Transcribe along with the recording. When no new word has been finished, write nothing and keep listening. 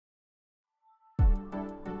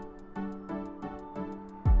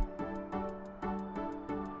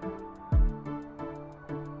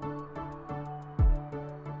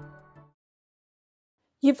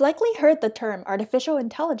You've likely heard the term artificial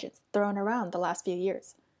intelligence thrown around the last few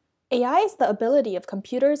years. AI is the ability of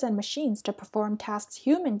computers and machines to perform tasks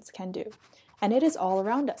humans can do, and it is all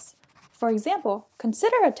around us. For example,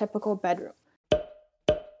 consider a typical bedroom.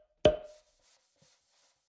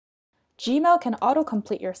 Gmail can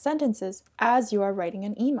autocomplete your sentences as you are writing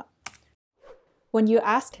an email. When you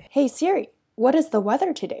ask, "Hey Siri, what is the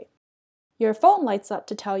weather today?" your phone lights up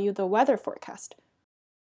to tell you the weather forecast.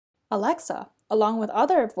 Alexa, along with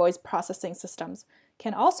other voice processing systems,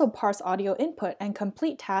 can also parse audio input and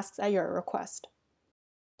complete tasks at your request.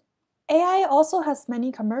 AI also has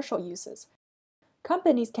many commercial uses.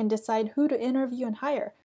 Companies can decide who to interview and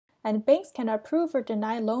hire, and banks can approve or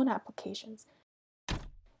deny loan applications.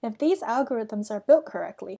 If these algorithms are built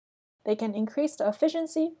correctly, they can increase the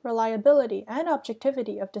efficiency, reliability, and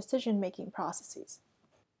objectivity of decision-making processes.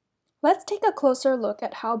 Let's take a closer look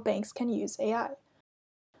at how banks can use AI.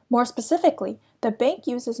 More specifically, the bank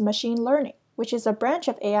uses machine learning, which is a branch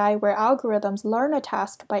of AI where algorithms learn a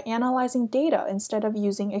task by analyzing data instead of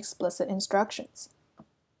using explicit instructions.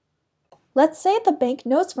 Let's say the bank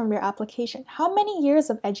knows from your application how many years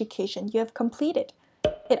of education you have completed.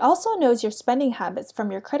 It also knows your spending habits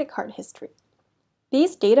from your credit card history.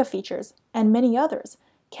 These data features, and many others,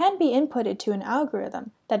 can be inputted to an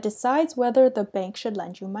algorithm that decides whether the bank should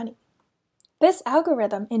lend you money. This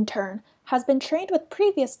algorithm, in turn, has been trained with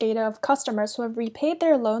previous data of customers who have repaid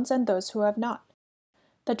their loans and those who have not.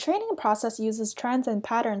 The training process uses trends and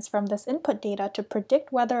patterns from this input data to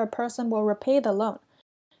predict whether a person will repay the loan.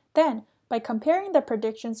 Then, by comparing the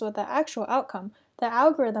predictions with the actual outcome, the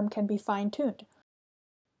algorithm can be fine-tuned.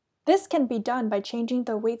 This can be done by changing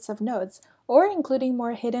the weights of nodes or including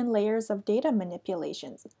more hidden layers of data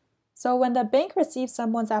manipulations. So when the bank receives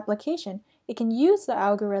someone's application, it can use the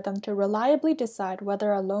algorithm to reliably decide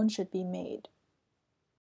whether a loan should be made.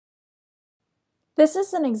 This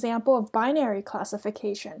is an example of binary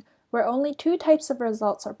classification, where only two types of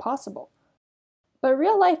results are possible. But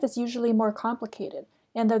real life is usually more complicated,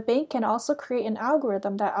 and the bank can also create an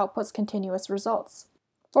algorithm that outputs continuous results.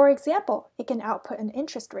 For example, it can output an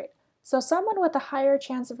interest rate, so someone with a higher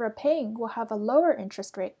chance of repaying will have a lower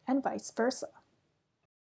interest rate and vice versa.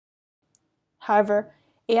 However,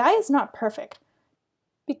 AI is not perfect.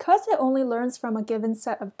 Because it only learns from a given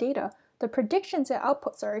set of data, the predictions it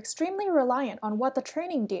outputs are extremely reliant on what the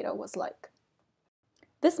training data was like.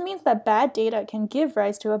 This means that bad data can give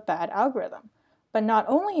rise to a bad algorithm. But not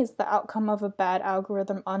only is the outcome of a bad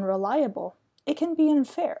algorithm unreliable, it can be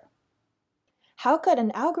unfair. How could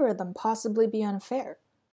an algorithm possibly be unfair?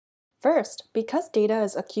 First, because data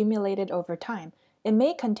is accumulated over time, it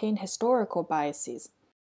may contain historical biases.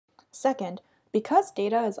 Second, because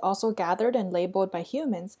data is also gathered and labeled by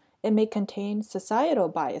humans, it may contain societal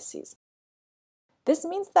biases. This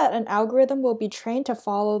means that an algorithm will be trained to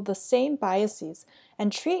follow the same biases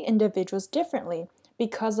and treat individuals differently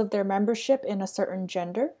because of their membership in a certain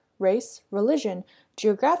gender, race, religion,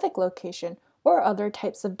 geographic location, or other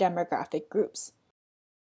types of demographic groups.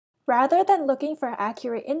 Rather than looking for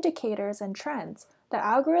accurate indicators and trends, the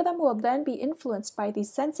algorithm will then be influenced by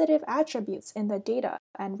these sensitive attributes in the data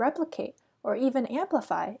and replicate or even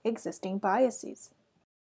amplify existing biases.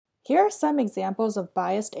 Here are some examples of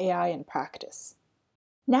biased AI in practice.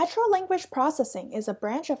 Natural language processing is a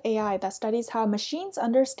branch of AI that studies how machines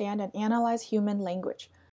understand and analyze human language.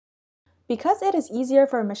 Because it is easier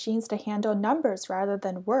for machines to handle numbers rather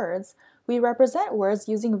than words, we represent words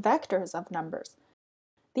using vectors of numbers.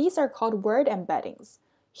 These are called word embeddings.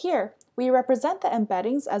 Here, we represent the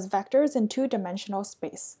embeddings as vectors in two-dimensional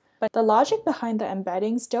space, but the logic behind the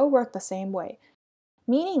embeddings still work the same way.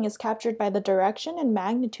 Meaning is captured by the direction and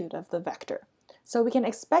magnitude of the vector, so we can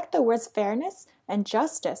expect the words fairness and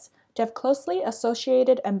justice to have closely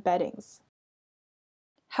associated embeddings.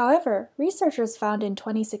 However, researchers found in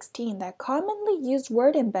 2016 that commonly used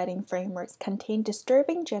word embedding frameworks contain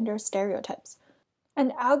disturbing gender stereotypes.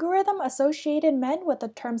 An algorithm associated men with the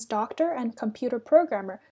terms doctor and computer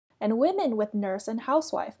programmer, and women with nurse and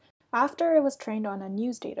housewife, after it was trained on a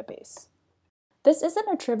news database. This isn't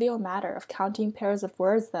a trivial matter of counting pairs of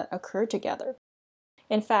words that occur together.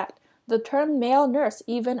 In fact, the term male nurse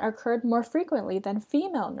even occurred more frequently than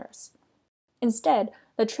female nurse. Instead,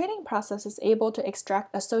 the training process is able to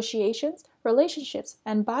extract associations, relationships,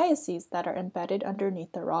 and biases that are embedded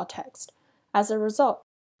underneath the raw text. As a result,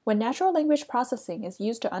 when natural language processing is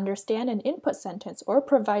used to understand an input sentence or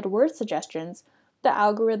provide word suggestions, the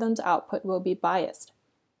algorithm's output will be biased.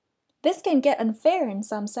 This can get unfair in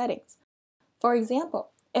some settings. For example,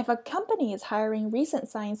 if a company is hiring recent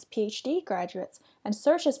science PhD graduates and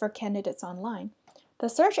searches for candidates online, The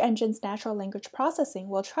search engine's natural language processing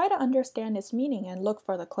will try to understand its meaning and look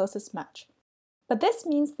for the closest match. But this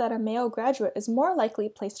means that a male graduate is more likely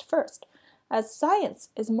placed first, as science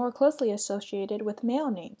is more closely associated with male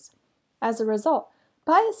names. As a result,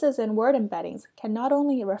 biases in word embeddings can not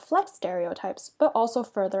only reflect stereotypes, but also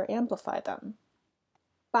further amplify them.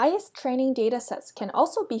 Biased training datasets can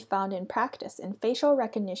also be found in practice in facial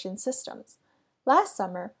recognition systems. Last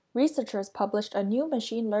summer, researchers published a new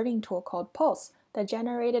machine learning tool called Pulse that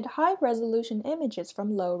generated high-resolution images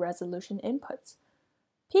from low-resolution inputs.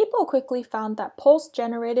 People quickly found that Pulse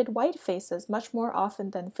generated white faces much more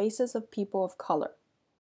often than faces of people of color.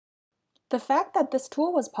 The fact that this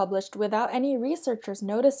tool was published without any researchers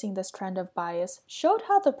noticing this trend of bias showed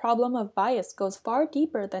how the problem of bias goes far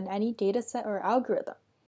deeper than any dataset or algorithm.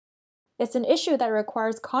 It's an issue that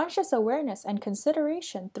requires conscious awareness and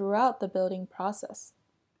consideration throughout the building process.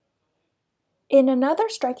 In another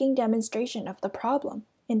striking demonstration of the problem,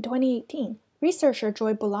 in 2018, researcher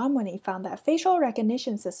Joy Bulamwini found that facial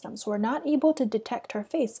recognition systems were not able to detect her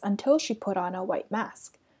face until she put on a white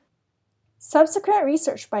mask. Subsequent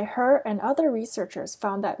research by her and other researchers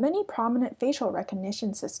found that many prominent facial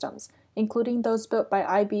recognition systems, including those built by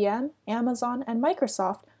IBM, Amazon, and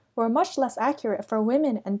Microsoft, were much less accurate for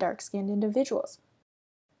women and dark-skinned individuals.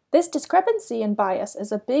 This discrepancy in bias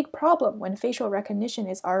is a big problem when facial recognition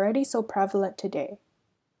is already so prevalent today.